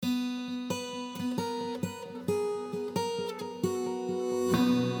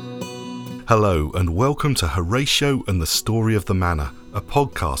Hello and welcome to Horatio and the Story of the Manor, a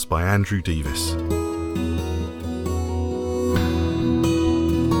podcast by Andrew Davis.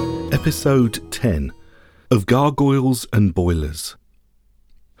 Episode 10 of Gargoyles and Boilers.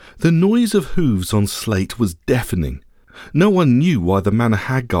 The noise of hooves on slate was deafening. No one knew why the manor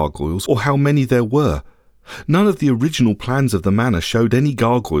had gargoyles or how many there were. None of the original plans of the manor showed any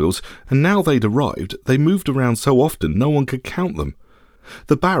gargoyles, and now they'd arrived, they moved around so often no one could count them.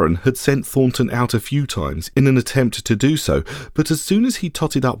 The Baron had sent Thornton out a few times in an attempt to do so, but as soon as he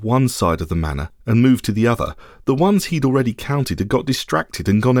totted up one side of the manor and moved to the other, the ones he'd already counted had got distracted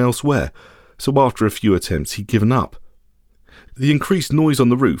and gone elsewhere, so after a few attempts he'd given up. The increased noise on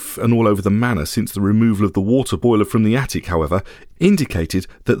the roof and all over the manor since the removal of the water boiler from the attic, however, indicated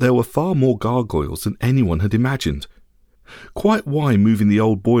that there were far more gargoyles than anyone had imagined. Quite why moving the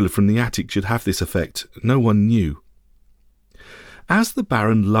old boiler from the attic should have this effect, no one knew. As the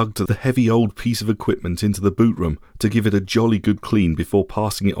Baron lugged the heavy old piece of equipment into the boot room to give it a jolly good clean before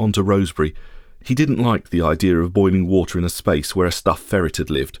passing it on to Rosebery, he didn't like the idea of boiling water in a space where a stuffed ferret had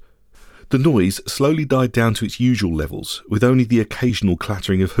lived. The noise slowly died down to its usual levels, with only the occasional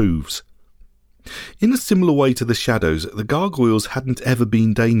clattering of hooves. In a similar way to the shadows, the gargoyles hadn't ever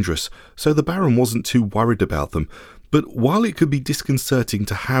been dangerous, so the Baron wasn't too worried about them, but while it could be disconcerting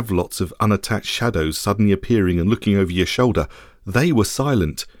to have lots of unattached shadows suddenly appearing and looking over your shoulder, they were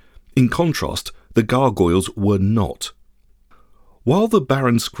silent. In contrast, the gargoyles were not. While the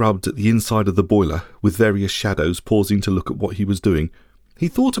Baron scrubbed at the inside of the boiler, with various shadows pausing to look at what he was doing, he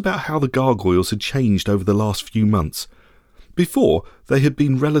thought about how the gargoyles had changed over the last few months. Before, they had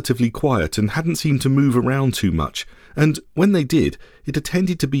been relatively quiet and hadn't seemed to move around too much, and when they did, it had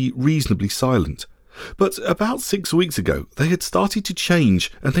tended to be reasonably silent. But about 6 weeks ago, they had started to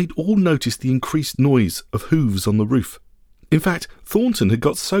change, and they'd all noticed the increased noise of hooves on the roof. In fact, Thornton had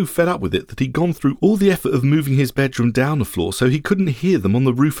got so fed up with it that he'd gone through all the effort of moving his bedroom down a floor so he couldn't hear them on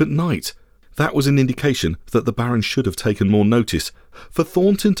the roof at night. That was an indication that the Baron should have taken more notice. For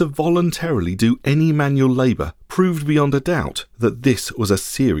Thornton to voluntarily do any manual labour proved beyond a doubt that this was a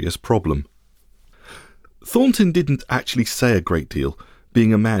serious problem. Thornton didn't actually say a great deal,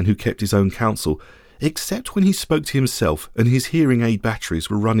 being a man who kept his own counsel, except when he spoke to himself and his hearing aid batteries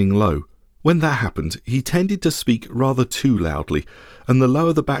were running low. When that happened, he tended to speak rather too loudly, and the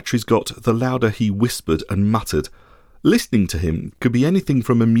lower the batteries got, the louder he whispered and muttered. Listening to him could be anything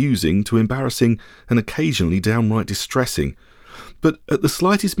from amusing to embarrassing and occasionally downright distressing. But at the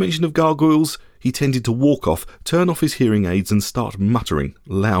slightest mention of gargoyles, he tended to walk off, turn off his hearing aids and start muttering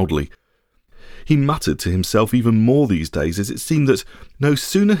loudly. He muttered to himself even more these days, as it seemed that no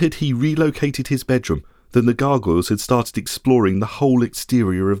sooner had he relocated his bedroom than the gargoyles had started exploring the whole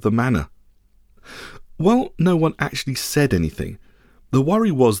exterior of the manor. While no one actually said anything, the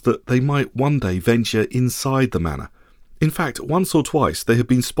worry was that they might one day venture inside the manor. In fact, once or twice they had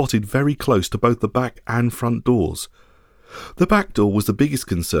been spotted very close to both the back and front doors. The back door was the biggest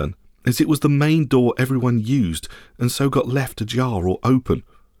concern, as it was the main door everyone used, and so got left ajar or open.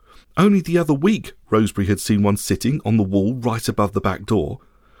 Only the other week, Rosebery had seen one sitting on the wall right above the back door.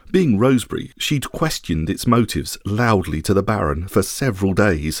 Being Rosebery, she'd questioned its motives loudly to the Baron for several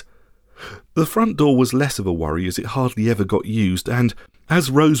days. The front door was less of a worry as it hardly ever got used, and, as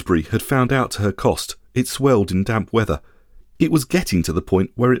Rosebery had found out to her cost, it swelled in damp weather. It was getting to the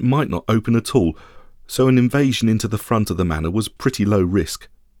point where it might not open at all, so an invasion into the front of the manor was pretty low risk.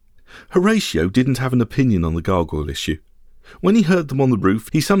 Horatio didn't have an opinion on the gargoyle issue. When he heard them on the roof,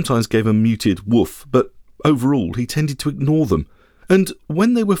 he sometimes gave a muted woof, but overall he tended to ignore them. And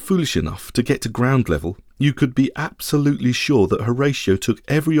when they were foolish enough to get to ground level, you could be absolutely sure that Horatio took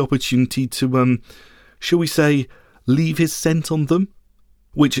every opportunity to, shall we say, leave his scent on them,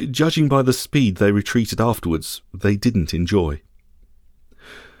 which, judging by the speed they retreated afterwards, they didn't enjoy.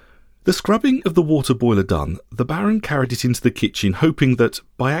 The scrubbing of the water boiler done, the Baron carried it into the kitchen, hoping that,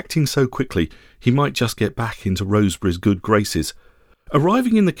 by acting so quickly, he might just get back into Rosebery's good graces.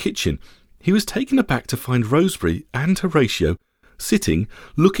 Arriving in the kitchen, he was taken aback to find Rosebery and Horatio sitting,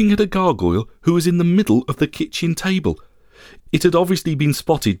 looking at a gargoyle who was in the middle of the kitchen table. It had obviously been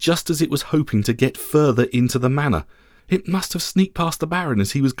spotted just as it was hoping to get further into the manor. It must have sneaked past the Baron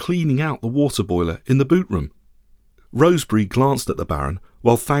as he was cleaning out the water boiler in the boot room. Rosebery glanced at the Baron,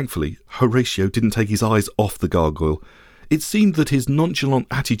 while thankfully Horatio didn't take his eyes off the gargoyle. It seemed that his nonchalant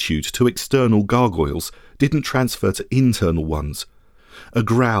attitude to external gargoyles didn't transfer to internal ones. A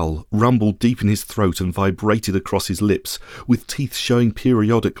growl rumbled deep in his throat and vibrated across his lips, with teeth showing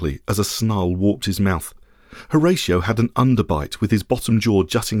periodically as a snarl warped his mouth. Horatio had an underbite, with his bottom jaw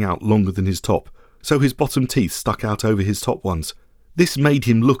jutting out longer than his top, so his bottom teeth stuck out over his top ones. This made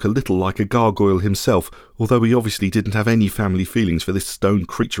him look a little like a gargoyle himself, although he obviously didn't have any family feelings for this stone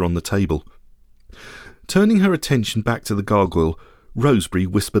creature on the table. Turning her attention back to the gargoyle, Rosebery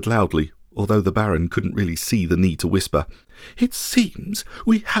whispered loudly, although the Baron couldn't really see the need to whisper. "It seems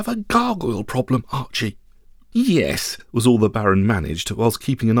we have a gargoyle problem, Archie." "Yes," was all the Baron managed, whilst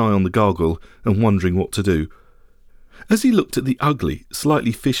keeping an eye on the gargoyle and wondering what to do. As he looked at the ugly,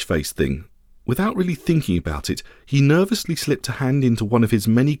 slightly fish-faced thing, without really thinking about it, he nervously slipped a hand into one of his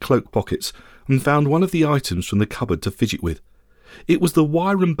many cloak pockets and found one of the items from the cupboard to fidget with. It was the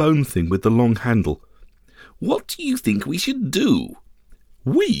wire and bone thing with the long handle. "What do you think we should do?"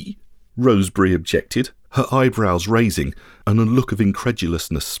 "We?" Rosebery objected, her eyebrows raising and a look of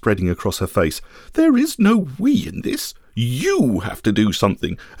incredulousness spreading across her face. "There is no we in this. You have to do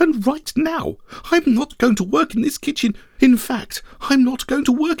something, and right now. I'm not going to work in this kitchen. In fact, I'm not going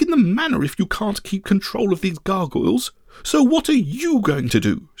to work in the manor if you can't keep control of these gargoyles. So what are you going to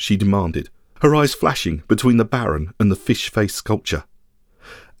do?" she demanded, her eyes flashing between the Baron and the fish-faced sculpture.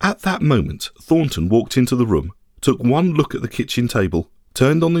 At that moment, Thornton walked into the room, took one look at the kitchen table,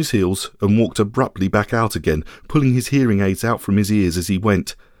 turned on his heels and walked abruptly back out again, pulling his hearing aids out from his ears as he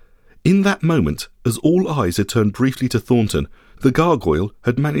went. In that moment, as all eyes had turned briefly to Thornton, the gargoyle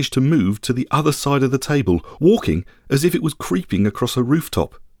had managed to move to the other side of the table, walking as if it was creeping across a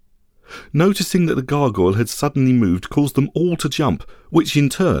rooftop. Noticing that the gargoyle had suddenly moved caused them all to jump, which in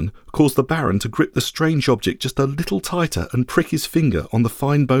turn caused the Baron to grip the strange object just a little tighter and prick his finger on the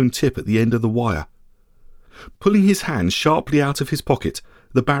fine bone tip at the end of the wire. Pulling his hand sharply out of his pocket,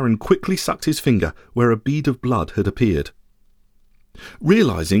 the Baron quickly sucked his finger where a bead of blood had appeared.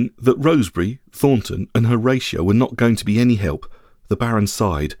 Realising that Rosebery, Thornton and Horatio were not going to be any help, the Baron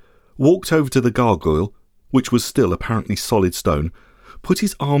sighed, walked over to the gargoyle, which was still apparently solid stone, put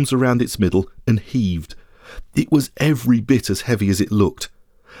his arms around its middle and heaved. It was every bit as heavy as it looked.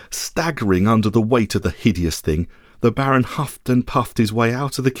 Staggering under the weight of the hideous thing, the Baron huffed and puffed his way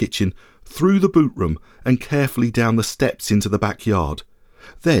out of the kitchen, through the boot room and carefully down the steps into the backyard.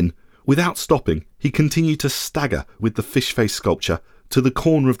 Then, without stopping, he continued to stagger with the fish-faced sculpture to the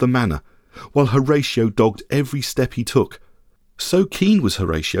corner of the manor, while Horatio dogged every step he took. So keen was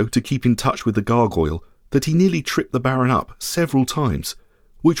Horatio to keep in touch with the gargoyle that he nearly tripped the Baron up several times,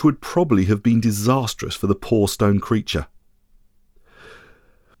 which would probably have been disastrous for the poor stone creature.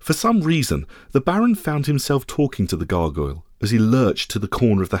 For some reason, the Baron found himself talking to the gargoyle as he lurched to the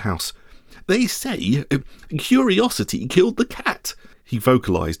corner of the house. "They say curiosity killed the cat," he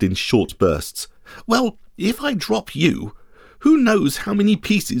vocalised in short bursts. "Well, if I drop you, who knows how many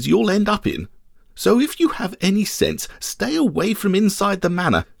pieces you'll end up in? So if you have any sense, stay away from inside the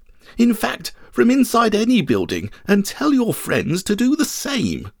manor. In fact, from inside any building, and tell your friends to do the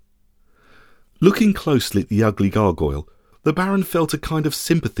same." Looking closely at the ugly gargoyle, the Baron felt a kind of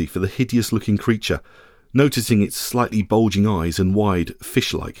sympathy for the hideous-looking creature, noticing its slightly bulging eyes and wide,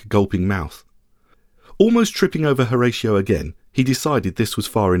 fish-like, gulping mouth. Almost tripping over Horatio again, he decided this was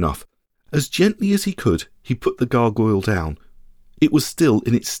far enough. As gently as he could, he put the gargoyle down. It was still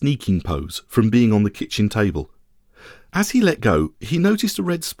in its sneaking pose from being on the kitchen table. As he let go, he noticed a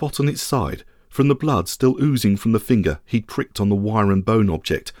red spot on its side, from the blood still oozing from the finger he'd pricked on the wire and bone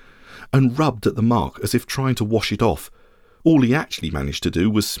object, and rubbed at the mark as if trying to wash it off. All he actually managed to do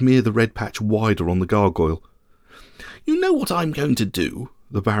was smear the red patch wider on the gargoyle. "You know what I'm going to do?"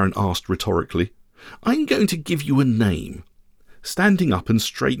 the Baron asked rhetorically. "I'm going to give you a name." Standing up and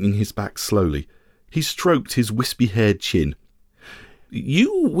straightening his back slowly, he stroked his wispy-haired chin.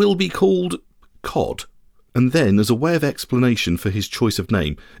 "You will be called Cod." And then, as a way of explanation for his choice of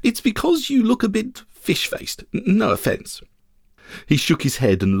name, "It's because you look a bit fish-faced. No offence." He shook his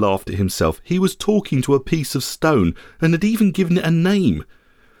head and laughed at himself. He was talking to a piece of stone, and had even given it a name.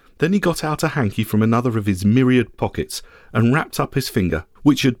 Then he got out a hanky from another of his myriad pockets, and wrapped up his finger,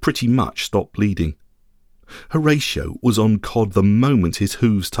 which had pretty much stopped bleeding. Horatio was on Cod the moment his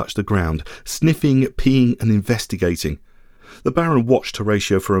hooves touched the ground, sniffing, peeing and investigating. The Baron watched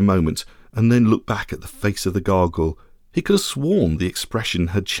Horatio for a moment, and then looked back at the face of the gargoyle. He could have sworn the expression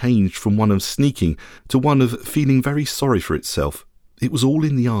had changed from one of sneaking to one of feeling very sorry for itself. It was all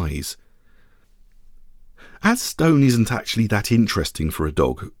in the eyes. As stone isn't actually that interesting for a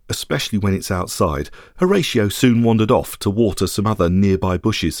dog, especially when it's outside, Horatio soon wandered off to water some other nearby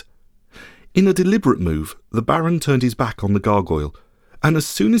bushes. In a deliberate move, the Baron turned his back on the gargoyle, and as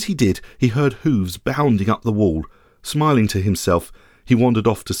soon as he did, he heard hooves bounding up the wall. Smiling to himself, he wandered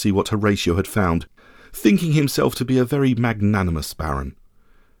off to see what Horatio had found, thinking himself to be a very magnanimous Baron.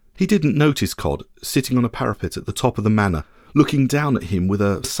 He didn't notice Cod, sitting on a parapet at the top of the manor, looking down at him with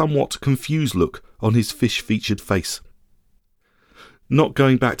a somewhat confused look on his fish-featured face. Not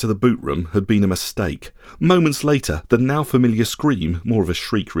going back to the boot room had been a mistake. Moments later, the now familiar scream, more of a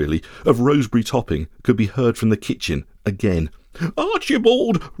shriek really, of Rosebery Topping could be heard from the kitchen again.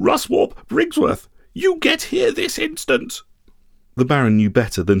 "Archibald, Ruswarp, Briggsworth, you get here this instant!" The Baron knew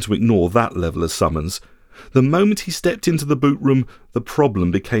better than to ignore that level of summons. The moment he stepped into the boot room, the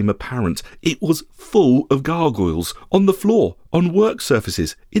problem became apparent. It was full of gargoyles, on the floor, on work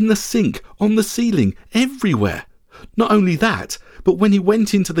surfaces, in the sink, on the ceiling, everywhere. Not only that, but when he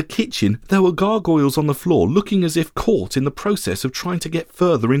went into the kitchen, there were gargoyles on the floor, looking as if caught in the process of trying to get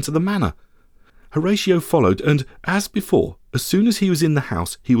further into the manor. Horatio followed, and, as before, as soon as he was in the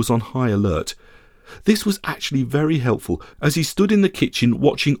house, he was on high alert. This was actually very helpful, as he stood in the kitchen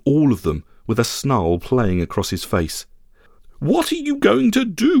watching all of them, with a snarl playing across his face. "What are you going to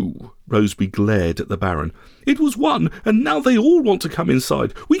do?" Rosebery glared at the Baron. "It was one, and now they all want to come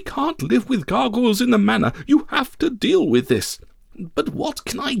inside. We can't live with gargoyles in the manor. You have to deal with this." "But what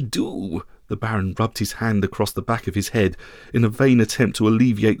can I do?" The Baron rubbed his hand across the back of his head in a vain attempt to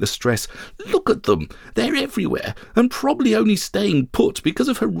alleviate the stress. "Look at them. They're everywhere, and probably only staying put because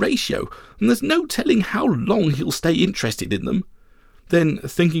of Horatio, and there's no telling how long he'll stay interested in them." Then,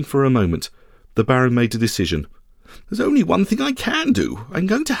 thinking for a moment, the Baron made a decision. "There's only one thing I can do. I'm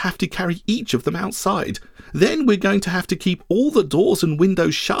going to have to carry each of them outside. Then we're going to have to keep all the doors and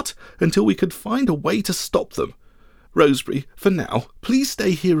windows shut until we could find a way to stop them. Rosebery, for now, please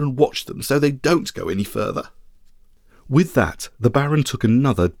stay here and watch them so they don't go any further." With that, the Baron took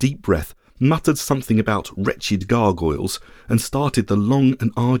another deep breath, muttered something about wretched gargoyles, and started the long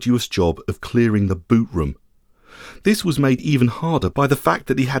and arduous job of clearing the boot room. This was made even harder by the fact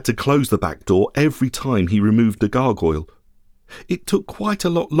that he had to close the back door every time he removed a gargoyle. It took quite a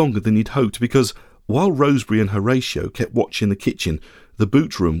lot longer than he'd hoped because, while Rosebery and Horatio kept watching the kitchen, the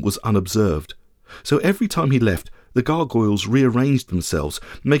boot room was unobserved. So every time he left, the gargoyles rearranged themselves,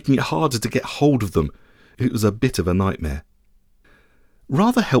 making it harder to get hold of them. It was a bit of a nightmare.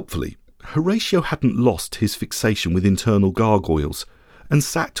 Rather helpfully, Horatio hadn't lost his fixation with internal gargoyles, and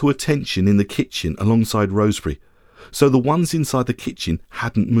sat to attention in the kitchen alongside Rosebery, so the ones inside the kitchen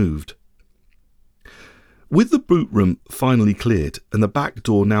hadn't moved. With the boot room finally cleared and the back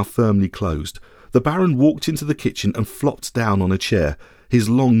door now firmly closed, the Baron walked into the kitchen and flopped down on a chair, his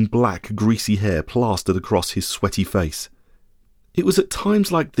long black greasy hair plastered across his sweaty face. It was at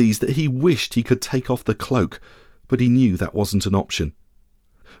times like these that he wished he could take off the cloak, but he knew that wasn't an option.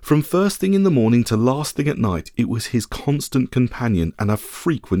 From first thing in the morning to last thing at night, it was his constant companion and a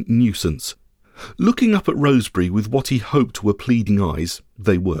frequent nuisance. Looking up at Rosebery with what he hoped were pleading eyes,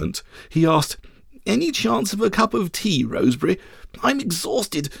 they weren't, he asked, "Any chance of a cup of tea, Rosebery? I'm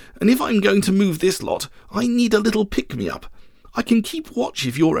exhausted, and if I'm going to move this lot, I need a little pick-me-up. I can keep watch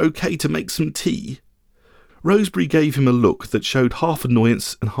if you're okay to make some tea." Rosebery gave him a look that showed half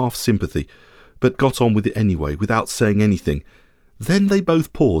annoyance and half sympathy, but got on with it anyway, without saying anything. Then they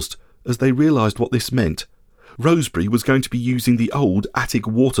both paused, as they realised what this meant. Rosebery was going to be using the old attic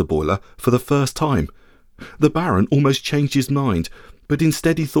water boiler for the first time. The Baron almost changed his mind, but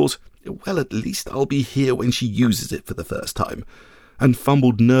instead he thought, "Well, at least I'll be here when she uses it for the first time," and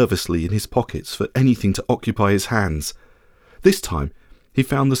fumbled nervously in his pockets for anything to occupy his hands. This time, he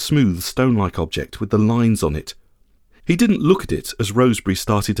found the smooth, stone-like object with the lines on it. He didn't look at it as Rosebery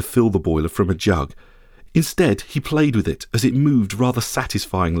started to fill the boiler from a jug. Instead, he played with it as it moved rather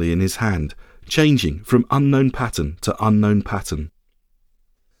satisfyingly in his hand, changing from unknown pattern to unknown pattern.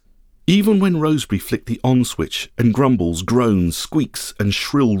 Even when Rosebery flicked the on switch and grumbles, groans, squeaks and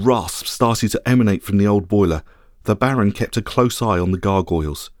shrill rasps started to emanate from the old boiler, the Baron kept a close eye on the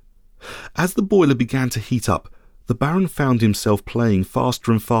gargoyles. As the boiler began to heat up, the Baron found himself playing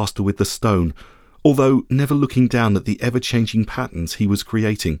faster and faster with the stone, although never looking down at the ever-changing patterns he was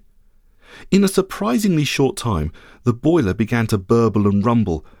creating. In a surprisingly short time, the boiler began to burble and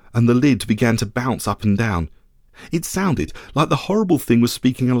rumble, and the lid began to bounce up and down. It sounded like the horrible thing was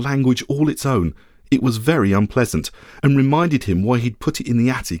speaking a language all its own. It was very unpleasant, and reminded him why he'd put it in the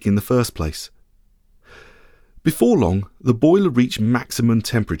attic in the first place. Before long, the boiler reached maximum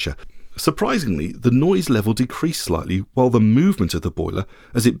temperature. Surprisingly, the noise level decreased slightly, while the movement of the boiler,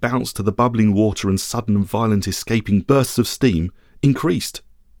 as it bounced to the bubbling water and sudden and violent escaping bursts of steam, increased.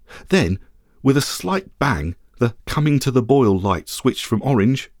 Then, with a slight bang, the coming to the boil light switched from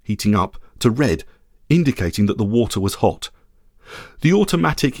orange, heating up, to red, indicating that the water was hot. The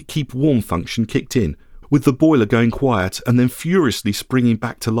automatic keep warm function kicked in, with the boiler going quiet and then furiously springing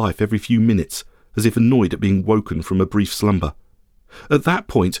back to life every few minutes, as if annoyed at being woken from a brief slumber. At that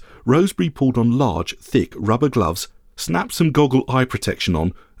point, Rosebery pulled on large, thick rubber gloves, snapped some goggle eye protection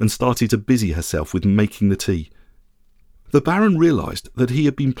on, and started to busy herself with making the tea. The Baron realised that he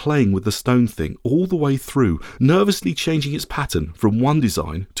had been playing with the stone thing all the way through, nervously changing its pattern from one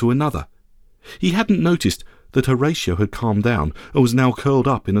design to another. He hadn't noticed that Horatio had calmed down and was now curled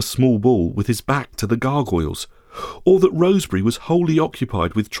up in a small ball with his back to the gargoyles, or that Rosebery was wholly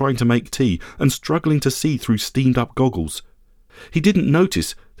occupied with trying to make tea and struggling to see through steamed-up goggles. He didn't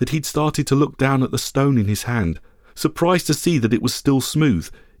notice that he'd started to look down at the stone in his hand, surprised to see that it was still smooth,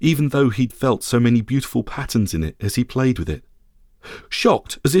 even though he'd felt so many beautiful patterns in it as he played with it.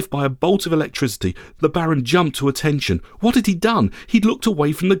 Shocked, as if by a bolt of electricity, the Baron jumped to attention. What had he done? He'd looked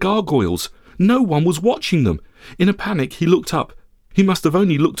away from the gargoyles. No one was watching them. In a panic, he looked up. He must have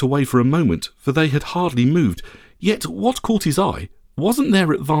only looked away for a moment, for they had hardly moved. Yet what caught his eye wasn't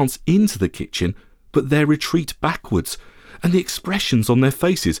their advance into the kitchen, but their retreat backwards, and the expressions on their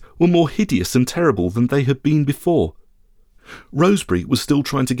faces were more hideous and terrible than they had been before. Rosebery was still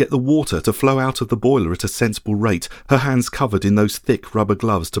trying to get the water to flow out of the boiler at a sensible rate, her hands covered in those thick rubber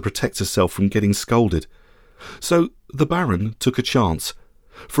gloves to protect herself from getting scalded. So the Baron took a chance.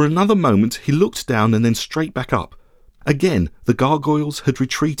 For another moment he looked down and then straight back up. Again the gargoyles had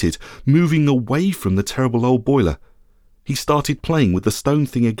retreated, moving away from the terrible old boiler. He started playing with the stone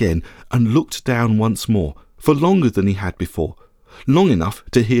thing again and looked down once more, for longer than he had before, long enough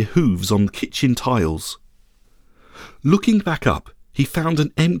to hear hooves on the kitchen tiles. Looking back up, he found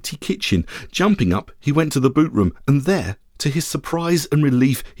an empty kitchen. Jumping up, he went to the boot room, and there, to his surprise and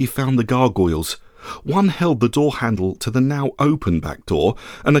relief, he found the gargoyles. One held the door handle to the now open back door,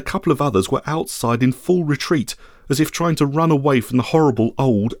 and a couple of others were outside in full retreat, as if trying to run away from the horrible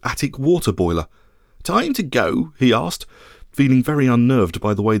old attic water boiler. "Time to go?" he asked, feeling very unnerved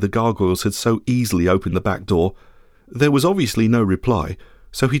by the way the gargoyles had so easily opened the back door. There was obviously no reply,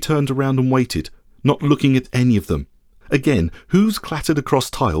 so he turned around and waited, not looking at any of them. Again, hooves clattered across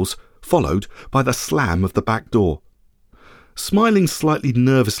tiles, followed by the slam of the back door. Smiling slightly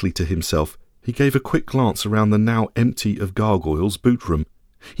nervously to himself, he gave a quick glance around the now empty of gargoyles boot room.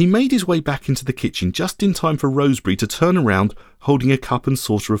 He made his way back into the kitchen just in time for Rosebery to turn around, holding a cup and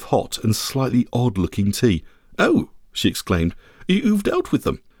saucer of hot and slightly odd-looking tea. "Oh," she exclaimed, "you've dealt with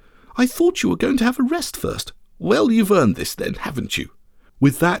them. I thought you were going to have a rest first. Well, you've earned this then, haven't you?"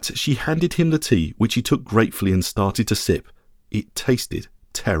 With that, she handed him the tea, which he took gratefully and started to sip. It tasted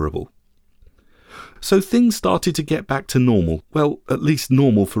terrible. So things started to get back to normal. Well, at least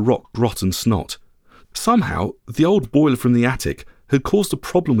normal for Rot and Snot. Somehow, the old boiler from the attic had caused a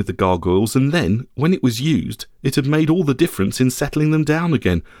problem with the gargoyles, and then, when it was used, it had made all the difference in settling them down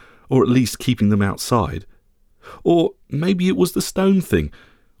again, or at least keeping them outside. Or maybe it was the stone thing,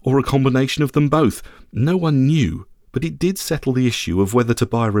 or a combination of them both. No one knew, but it did settle the issue of whether to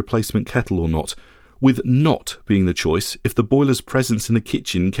buy a replacement kettle or not, with not being the choice if the boiler's presence in the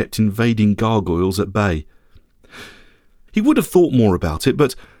kitchen kept invading gargoyles at bay. He would have thought more about it,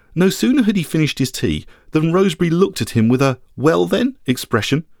 but no sooner had he finished his tea than Rosebery looked at him with a "well then"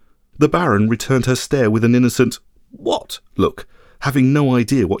 expression. The Baron returned her stare with an innocent "what" look, having no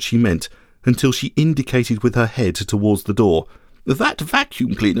idea what she meant, until she indicated with her head towards the door. "That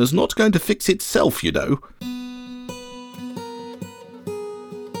vacuum cleaner's not going to fix itself, you know."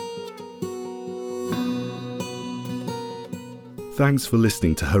 Thanks for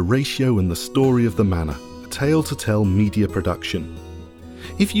listening to Horatio and the Story of the Manor, a Tale to Tell media production.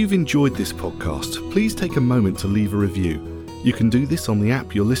 If you've enjoyed this podcast, please take a moment to leave a review. You can do this on the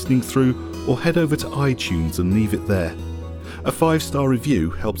app you're listening through, or head over to iTunes and leave it there. A 5-star review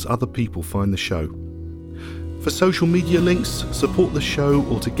helps other people find the show. For social media links, support the show,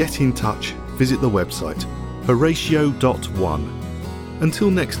 or to get in touch, visit the website horatio.one. Until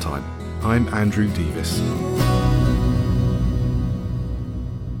next time, I'm Andrew Davis.